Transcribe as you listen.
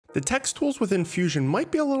The text tools within Fusion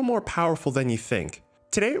might be a little more powerful than you think.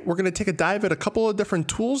 Today, we're going to take a dive at a couple of different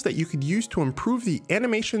tools that you could use to improve the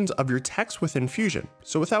animations of your text within Fusion.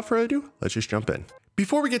 So without further ado, let's just jump in.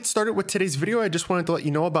 Before we get started with today's video, I just wanted to let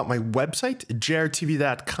you know about my website,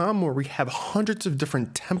 jrtv.com, where we have hundreds of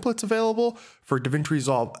different templates available for DaVinci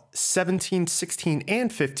Resolve 17, 16,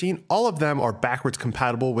 and 15. All of them are backwards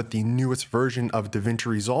compatible with the newest version of DaVinci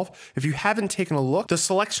Resolve. If you haven't taken a look, the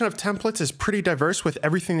selection of templates is pretty diverse with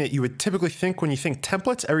everything that you would typically think when you think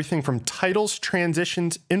templates, everything from titles,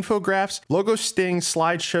 transitions, infographics, logo stings,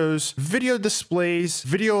 slideshows, video displays,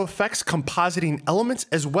 video effects, compositing elements,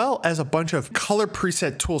 as well as a bunch of color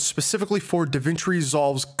preset tools specifically for DaVinci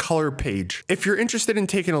Resolve's color page. If you're interested in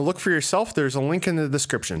taking a look for yourself, there's a link in the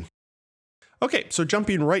description. Okay, so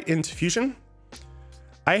jumping right into Fusion,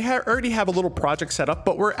 I already have a little project set up,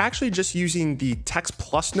 but we're actually just using the Text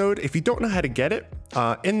Plus node. If you don't know how to get it,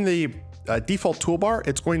 in the default toolbar,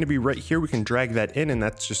 it's going to be right here. We can drag that in, and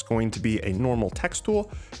that's just going to be a normal text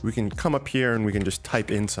tool. We can come up here and we can just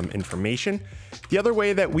type in some information. The other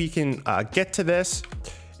way that we can get to this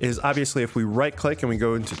is obviously if we right click and we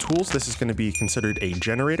go into tools, this is going to be considered a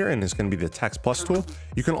generator and it's going to be the Text Plus tool.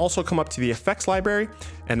 You can also come up to the effects library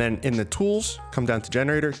and then in the tools, come down to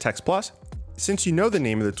generator, Text Plus. Since you know the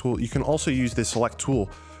name of the tool, you can also use the select tool,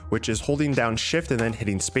 which is holding down shift and then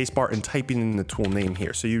hitting spacebar and typing in the tool name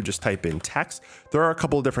here. So you just type in text. There are a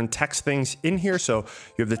couple of different text things in here. So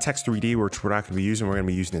you have the text 3D, which we're not gonna be using. We're gonna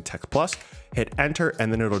be using the Text Plus. Hit enter,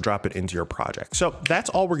 and then it'll drop it into your project. So that's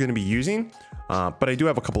all we're gonna be using. But I do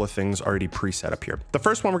have a couple of things already preset up here. The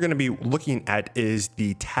first one we're gonna be looking at is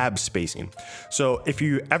the tab spacing. So if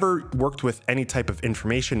you ever worked with any type of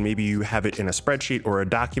information, maybe you have it in a spreadsheet or a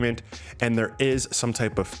document, and there is some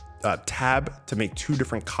type of tab to make two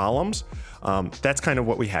different columns. That's kind of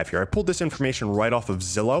what we have here. I pulled this information right off of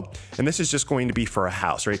Zillow, and this is just going to be for a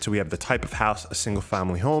house, right? So we have the type of house, a single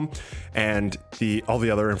family home, and all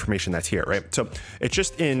the other information that's here, right? So it's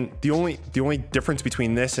just in the only difference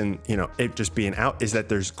between this and it just being out is that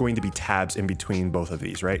there's going to be tabs in between both of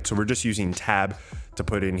these, right? So we're just using tab to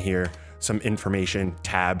put in here some information,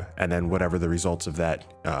 tab, and then whatever the results of that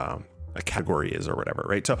a category is or whatever,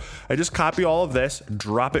 right? So I just copy all of this,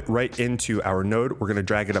 drop it right into our node. We're gonna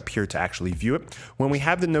drag it up here to actually view it. When we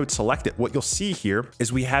have the node selected, what you'll see here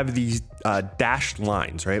is we have these dashed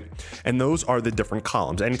lines, right? And those are the different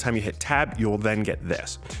columns. Anytime you hit tab, you'll then get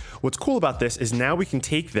this. What's cool about this is now we can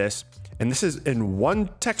take this, and this is in one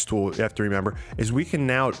text tool, you have to remember, is we can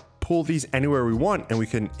now pull these anywhere we want and we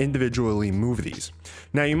can individually move these.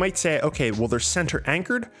 Now you might say, okay, well, they're center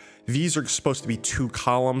anchored. These are supposed to be two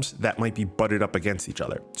columns that might be butted up against each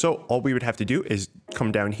other. So all we would have to do is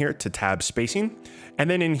come down here to tab spacing. And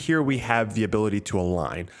then in here, we have the ability to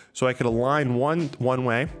align. So I could align one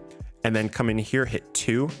way and then come in here, hit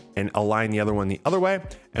 2 and align the other one the other way.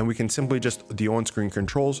 And we can simply just, the on-screen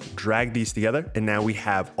controls, drag these together. And now we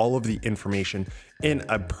have all of the information in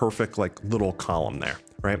a perfect like little column there,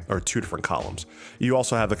 right? Or two different columns. You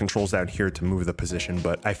also have the controls down here to move the position,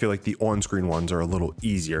 but I feel like the on-screen ones are a little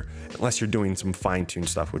easier unless you're doing some fine-tuned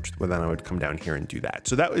stuff, which then I would come down here and do that.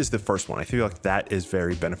 So that is the first one. I feel like that is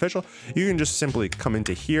very beneficial. You can just simply come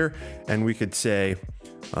into here and we could say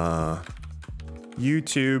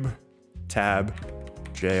YouTube tab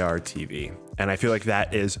JRTV. And I feel like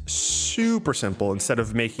that is super simple. Instead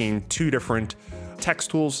of making two different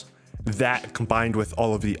text tools, that combined with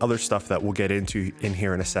all of the other stuff that we'll get into in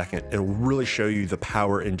here in a second, it'll really show you the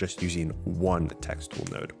power in just using one text tool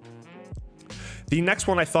node. The next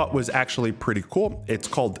one I thought was actually pretty cool. It's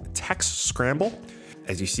called Text Scramble.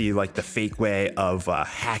 As you see, like the fake way of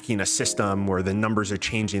hacking a system where the numbers are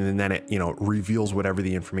changing and then it reveals whatever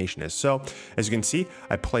the information is. So as you can see,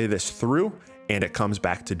 I play this through and it comes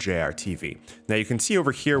back to JRTV. Now you can see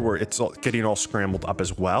over here where it's getting all scrambled up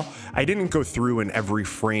as well. I didn't go through in every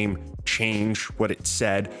frame change what it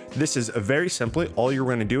said. This is very simply, all you're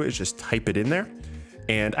gonna do is just type it in there.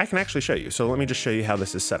 And I can actually show you. So let me just show you how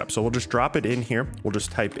this is set up. So we'll just drop it in here. We'll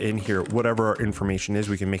just type in here whatever our information is.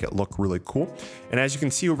 We can make it look really cool. And as you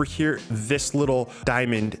can see over here, this little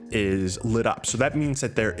diamond is lit up. So that means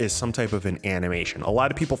that there is some type of an animation. A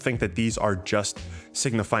lot of people think that these are just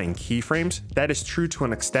signifying keyframes. That is true to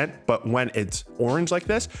an extent, but when it's orange like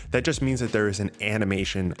this, that just means that there is an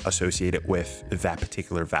animation associated with that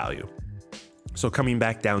particular value. So coming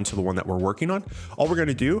back down to the one that we're working on, all we're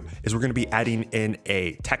gonna do is we're gonna be adding in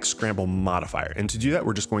a text scramble modifier. And to do that,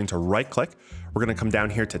 we're just going to right click. We're gonna come down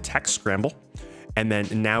here to text scramble. And then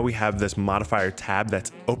now we have this modifier tab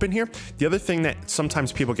that's open here. The other thing that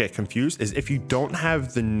sometimes people get confused is if you don't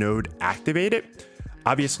have the node activated,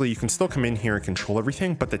 Obviously you can still come in here and control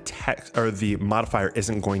everything, but the text or the modifier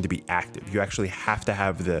isn't going to be active. You actually have to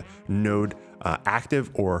have the node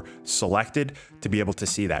active or selected to be able to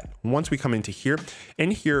see that. Once we come into here,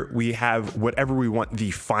 in here we have whatever we want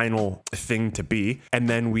the final thing to be, and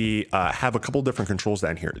then we have a couple different controls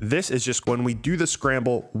down here. This is just when we do the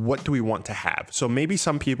scramble, what do we want to have? So maybe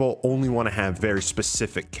some people only want to have very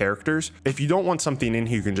specific characters. If you don't want something in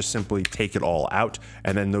here, you can just simply take it all out,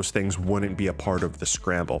 and then those things wouldn't be a part of the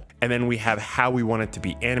scramble. And then we have how we want it to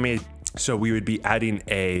be animated. So we would be adding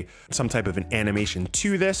some type of an animation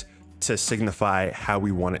to this to signify how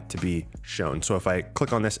we want it to be shown. So if I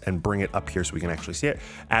click on this and bring it up here so we can actually see it,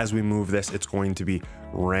 as we move this, it's going to be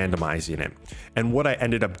randomizing it. And what I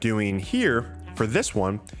ended up doing here for this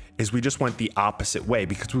one is we just went the opposite way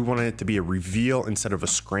because we wanted it to be a reveal instead of a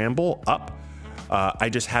scramble up. I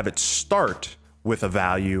just have it start with a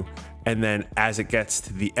value, and then as it gets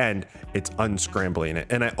to the end, it's unscrambling it.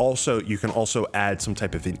 And you can also add some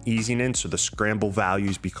type of an easing in so the scramble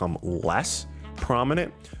values become less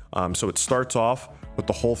prominent. So it starts off with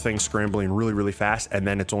the whole thing scrambling really, really fast, and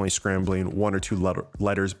then it's only scrambling 1 or 2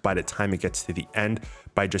 letters by the time it gets to the end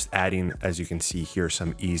by just adding, as you can see here,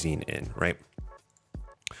 some easing in, right?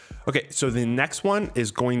 Okay, so the next one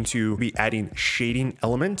is going to be adding shading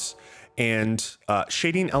elements. And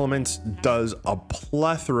shading elements does a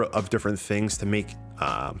plethora of different things to make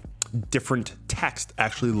different text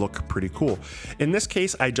actually look pretty cool. In this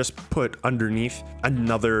case, I just put underneath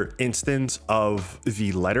another instance of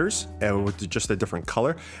the letters with just a different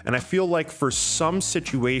color. And I feel like for some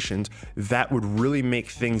situations that would really make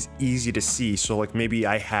things easy to see. So like maybe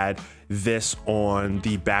I had this on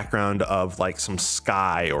the background of like some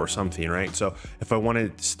sky or something, right? So if I wanted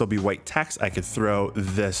it to still be white text, I could throw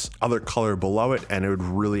this other color below it and it would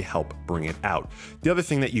really help bring it out. The other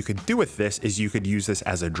thing that you could do with this is you could use this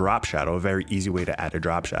as a drop shadow, a very easy way to add a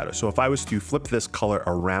drop shadow. So if I was to flip this color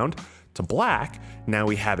around to black, now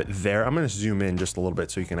we have it there. I'm going to zoom in just a little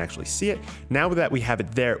bit so you can actually see it. Now that we have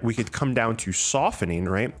it there, we could come down to softening,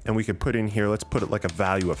 right? And we could put in here, let's put it like a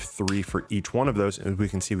value of 3 for each one of those, and we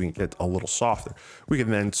can see we can get a little softer. We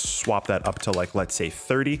can then swap that up to like, let's say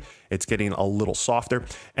 30. It's getting a little softer.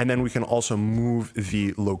 And then we can also move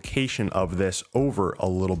the location of this over a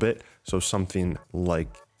little bit. So something like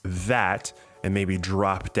that, and maybe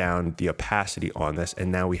drop down the opacity on this.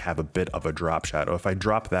 And now we have a bit of a drop shadow. If I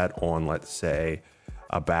drop that on, let's say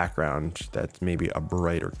a background that's maybe a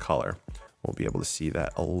brighter color, we'll be able to see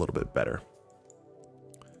that a little bit better.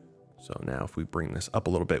 So now if we bring this up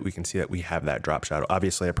a little bit, we can see that we have that drop shadow.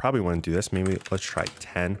 Obviously I probably want to do this. Maybe let's try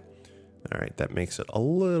 10. All right, that makes it a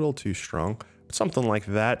little too strong, but something like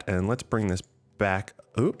that. And let's bring this back.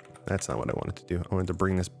 Oop, that's not what I wanted to do. I wanted to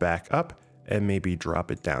bring this back up and maybe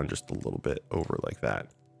drop it down just a little bit over like that.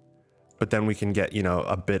 But then we can get, you know,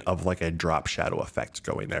 a bit of like a drop shadow effect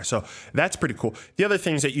going there. So that's pretty cool. The other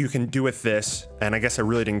things that you can do with this, and I guess I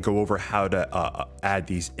really didn't go over how to add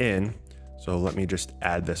these in. So let me just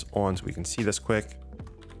add this on so we can see this quick.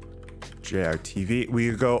 JRTV,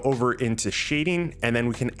 we go over into shading, and then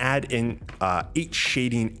we can add in 8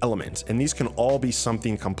 shading elements, and these can all be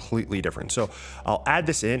something completely different. So I'll add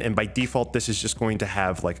this in, and by default this is just going to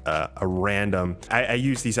have like a random, I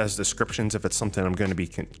use these as descriptions if it's something I'm going to be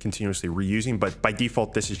continuously reusing, but by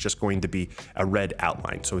default this is just going to be a red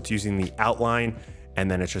outline. So it's using the outline and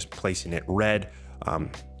then it's just placing it red.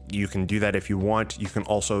 You can do that if you want. You can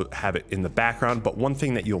also have it in the background. But one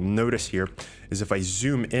thing that you'll notice here is if I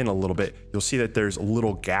zoom in a little bit, you'll see that there's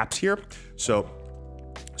little gaps here. So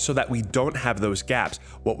that we don't have those gaps,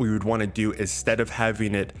 what we would want to do is instead of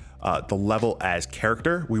having it the level as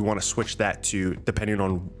character, we want to switch that to, depending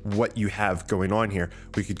on what you have going on here,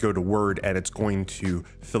 we could go to word and it's going to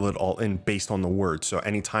fill it all in based on the word. So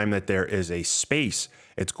anytime that there is a space,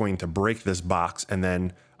 it's going to break this box and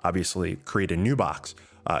then obviously create a new box.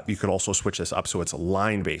 You could also switch this up so it's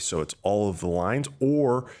line based, so it's all of the lines,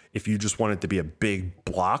 or if you just want it to be a big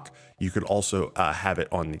block, you could also have it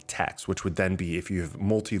on the text, which would then be, if you have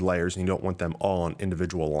multi layers and you don't want them all on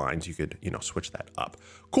individual lines, you could, you know, switch that up.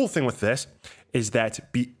 Cool thing with this is that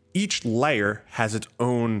each layer has its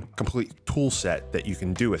own complete tool set that you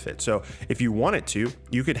can do with it. So if you wanted to,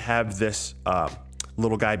 you could have this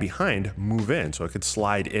little guy behind move in, so it could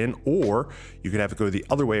slide in, or you could have it go the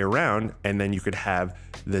other way around and then you could have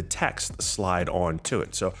the text slide on to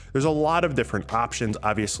it. So there's a lot of different options.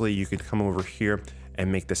 Obviously you could come over here and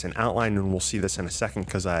make this an outline, and we'll see this in a second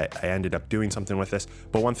because I ended up doing something with this.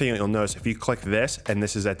 But one thing that you'll notice, if you click this and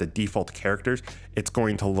this is at the default characters, it's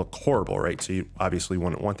going to look horrible, right? So you obviously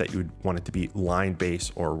wouldn't want that. You would want it to be line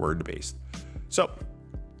based or word based. So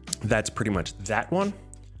that's pretty much that one.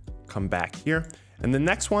 Come back here. And the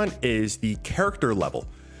next one is the character level.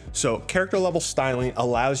 So character level styling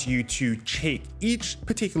allows you to take each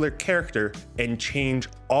particular character and change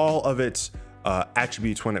all of its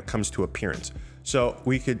attributes when it comes to appearance. So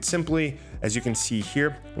we could simply, as you can see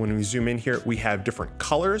here, when we zoom in here, we have different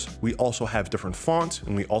colors. We also have different fonts,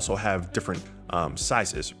 and we also have different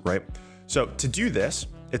sizes, right? So to do this,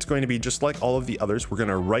 it's going to be just like all of the others. We're going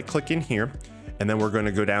to right click in here, and then we're going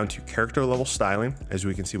to go down to character level styling. As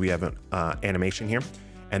we can see, we have an animation here.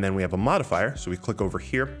 And then we have a modifier, so we click over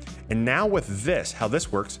here. And now with this, how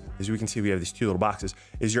this works, as we can see, we have these two little boxes,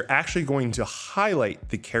 is you're actually going to highlight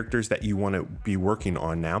the characters that you want to be working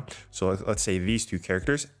on now. So let's say these two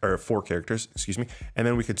characters, or 4 characters, excuse me, and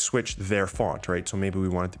then we could switch their font, right? So maybe we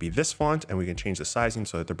want it to be this font, and we can change the sizing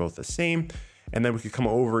so that they're both the same. And then we could come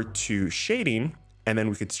over to shading, and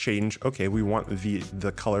then we could change, okay, we want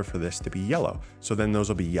the color for this to be yellow. So then those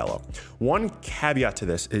will be yellow. One caveat to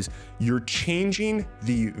this is you're changing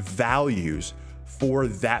the values for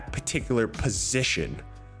that particular position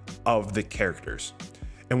of the characters.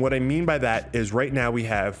 And what I mean by that is right now we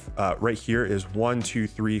have, right here is 1, 2,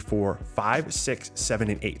 3, 4, 5, 6, 7,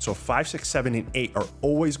 and 8. So 5, 6, 7, and 8 are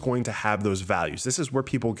always going to have those values. This is where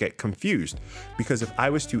people get confused, because if I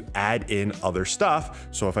was to add in other stuff,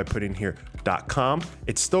 so if I put in here .com,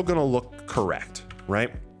 it's still gonna look correct,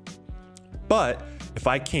 right? But if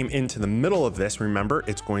I came into the middle of this, remember,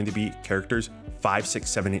 it's going to be characters 5, 6,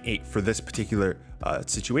 7, and 8 for this particular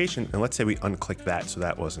situation. And let's say we unclick that, so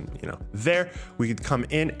that wasn't, there. We could come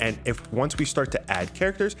in, and once we start to add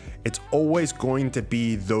characters, it's always going to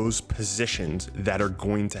be those positions that are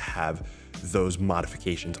going to have those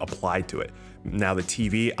modifications applied to it. Now the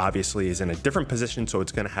TV obviously is in a different position, so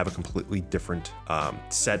it's going to have a completely different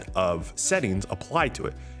set of settings applied to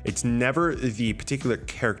it. It's never the particular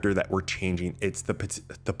character that we're changing, it's the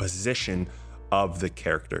position of the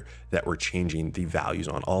character that we're changing the values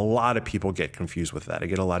on. A lot of people get confused with that. I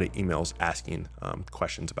get a lot of emails asking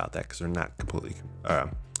questions about that because they're not completely,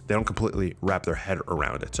 they don't completely wrap their head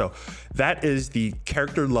around it. So that is the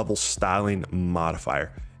character level styling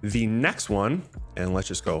modifier. The next one, and let's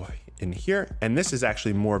just go in here, and this is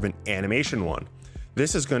actually more of an animation one.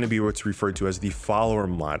 This is going to be what's referred to as the follower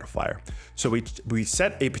modifier. So we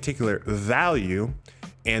set a particular value,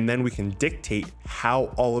 and then we can dictate how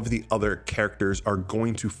all of the other characters are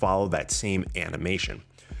going to follow that same animation.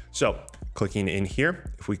 So clicking in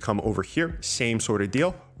here, if we come over here, same sort of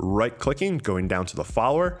deal, right clicking, going down to the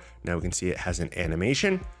follower. Now we can see it has an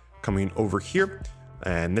animation coming over here.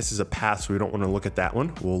 And this is a path, so we don't want to look at that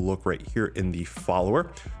one. We'll look right here in the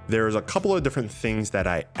follower. There's a couple of different things that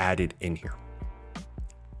I added in here.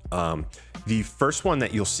 The first one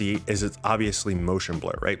that you'll see is it's obviously motion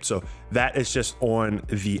blur, right? So that is just on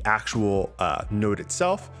the actual node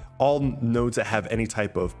itself. All nodes that have any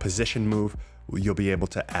type of position move, you'll be able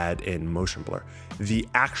to add in motion blur. The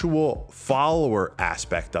actual follower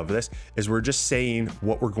aspect of this is we're just saying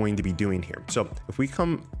what we're going to be doing here. So if we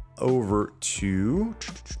come over to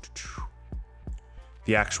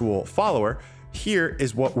the actual follower, here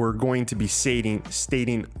is what we're going to be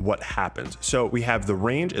stating what happens. So we have the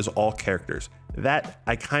range is all characters. That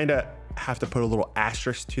I kind of have to put a little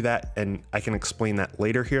asterisk to that, and I can explain that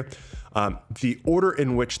later here. The order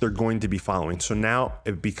in which they're going to be following. So now,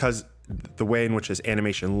 because the way in which this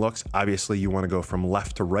animation looks, obviously you want to go from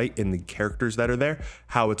left to right in the characters that are there,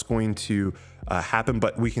 how it's going to happen,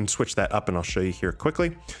 but we can switch that up and I'll show you here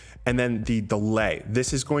quickly. And then the delay,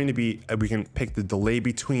 this is going to be, we can pick the delay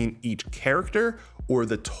between each character or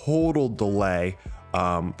the total delay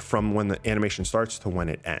from when the animation starts to when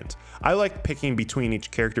it ends. I like picking between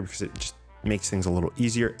each character because it just makes things a little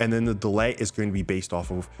easier. And then the delay is going to be based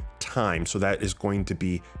off of time. So that is going to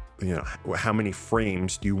be, how many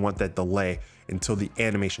frames do you want that delay until the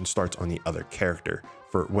animation starts on the other character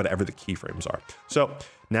for whatever the keyframes are. So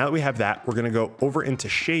now that we have that, we're going to go over into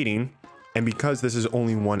shading. And because this is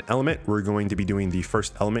only one element, we're going to be doing the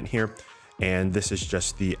first element here. And this is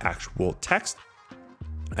just the actual text.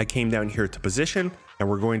 I came down here to position, and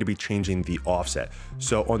we're going to be changing the offset.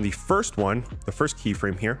 So on the first one, the first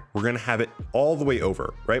keyframe here, we're going to have it all the way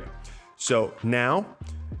over, right? So now,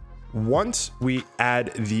 once we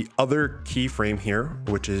add the other keyframe here,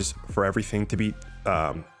 which is for everything to be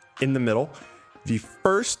in the middle, the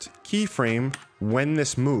first keyframe, when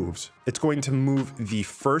this moves, it's going to move the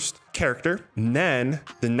first character, and then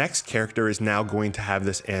the next character is now going to have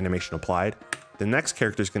this animation applied. The next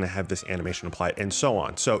character is going to have this animation applied, and so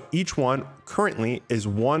on. So each one currently is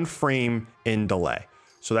 1 frame in delay.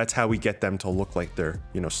 So that's how we get them to look like they're,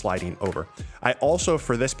 you know, sliding over. I also,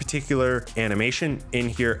 for this particular animation in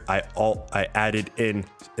here, I added in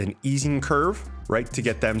an easing curve, right? To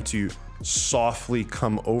get them to softly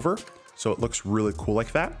come over. So it looks really cool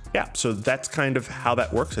like that. Yeah, so that's kind of how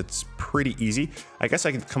that works. It's pretty easy. I guess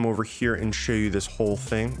I could come over here and show you this whole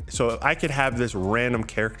thing. So I could have this random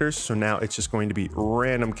characters. So now it's just going to be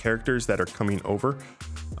random characters that are coming over.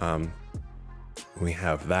 We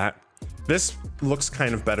have that. This looks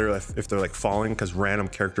kind of better if they're like falling, because random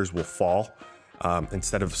characters will fall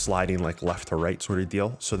instead of sliding like left to right sort of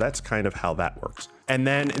deal. So that's kind of how that works. And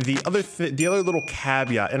then the other little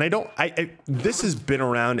caveat, and this has been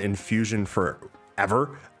around in Fusion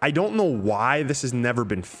forever. I don't know why this has never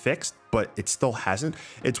been fixed, but it still hasn't.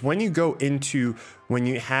 It's when you when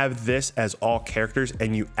you have this as all characters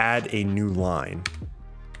and you add a new line.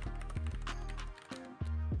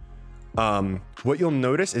 What you'll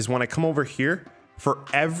notice is when I come over here, for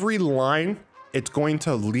every line, it's going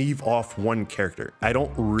to leave off one character. I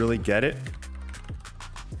don't really get it.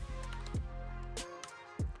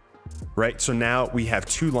 Right, so now we have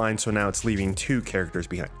 2 lines, so now it's leaving 2 characters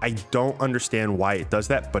behind. I don't understand why it does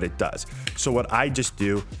that, but it does. So what I just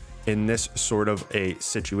do in this sort of a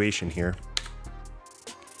situation here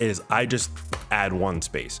is I just add 1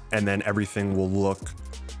 space, and then everything will look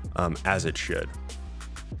as it should.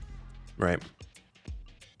 Right.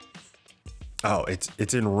 Oh,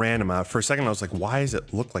 it's in random. For a second I was like, why does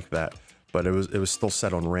it look like that? But it was still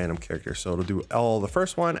set on random characters. So it'll do all the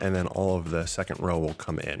first one, and then all of the second row will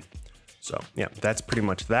come in. So yeah, that's pretty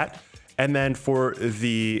much that. And then for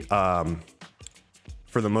the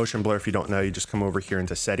motion blur, if you don't know, you just come over here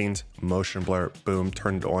into settings, motion blur, boom,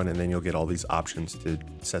 turn it on, and then you'll get all these options to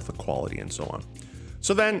set the quality and so on.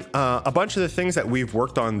 So then a bunch of the things that we've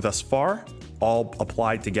worked on thus far all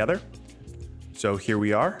applied together. So here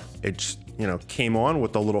we are. It just, you know, came on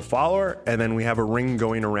with the little follower, and then we have a ring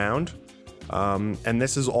going around. And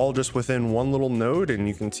this is all just within one little node, and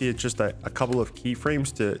you can see it's just a couple of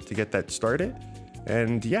keyframes to get that started.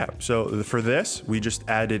 And yeah, so for this, we just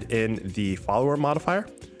added in the follower modifier,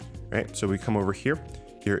 right? So we come over here.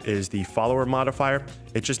 Here is the follower modifier.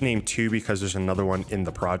 It's just named 2 because there's another one in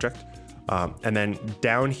the project. And then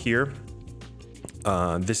down here,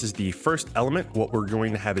 this is the first element. What we're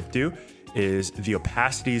going to have it do is the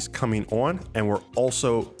opacity is coming on, and we're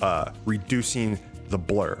also reducing the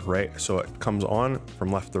blur, right? So it comes on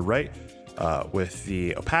from left to right with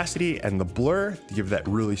the opacity and the blur to give that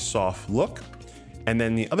really soft look. And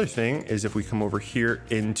then the other thing is if we come over here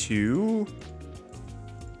into,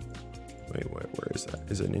 wait, where is that?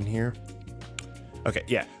 Is it in here? Okay,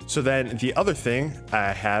 yeah. So then the other thing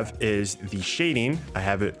I have is the shading. I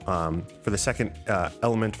have it for the second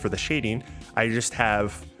element for the shading. I just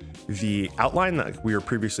have the outline that we were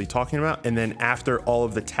previously talking about. And then after all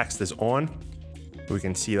of the text is on, we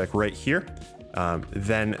can see like right here,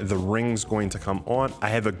 then the ring's going to come on. I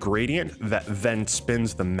have a gradient that then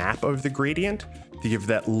spins the map of the gradient to give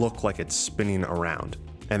that look like it's spinning around.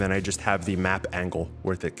 And then I just have the map angle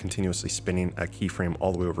with it continuously spinning a keyframe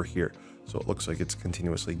all the way over here. So it looks like it's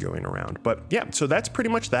continuously going around. But yeah, so that's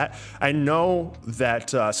pretty much that. I know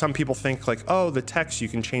that some people think like, oh, the text, you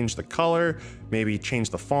can change the color, maybe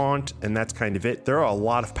change the font, and that's kind of it. There are a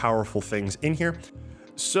lot of powerful things in here.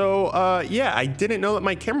 So yeah, I didn't know that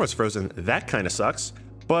my camera was frozen. That kind of sucks.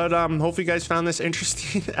 But hopefully you guys found this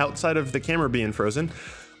interesting outside of the camera being frozen.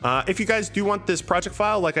 If you guys do want this project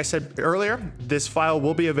file, like I said earlier, this file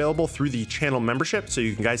will be available through the channel membership. So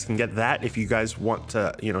you guys can get that if you guys want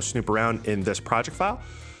to, you know, snoop around in this project file.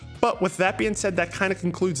 But with that being said, that kind of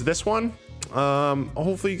concludes this one.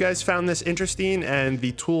 Hopefully you guys found this interesting and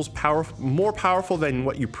the tools more powerful than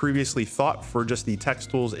what you previously thought for just the text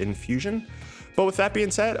tools in Fusion. But with that being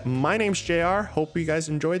said, my name's JR. Hope you guys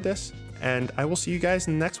enjoyed this, and I will see you guys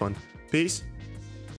in the next one. Peace.